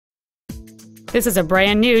This is a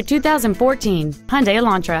brand new 2014 Hyundai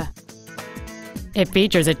Elantra. It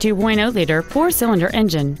features a 2.0-liter four-cylinder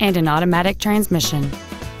engine and an automatic transmission.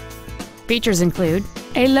 Features include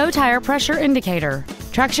a low tire pressure indicator,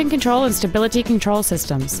 traction control and stability control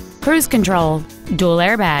systems, cruise control, dual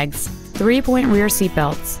airbags, 3-point rear seat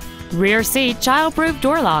belts, rear seat child-proof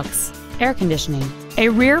door locks, air conditioning, a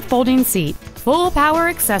rear folding seat, full power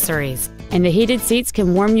accessories, and the heated seats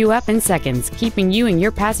can warm you up in seconds, keeping you and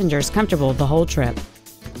your passengers comfortable the whole trip.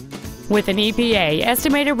 With an EPA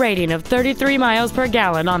estimated rating of 33 miles per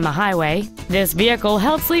gallon on the highway, this vehicle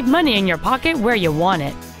helps leave money in your pocket where you want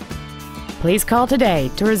it. Please call today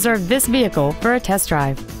to reserve this vehicle for a test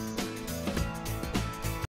drive.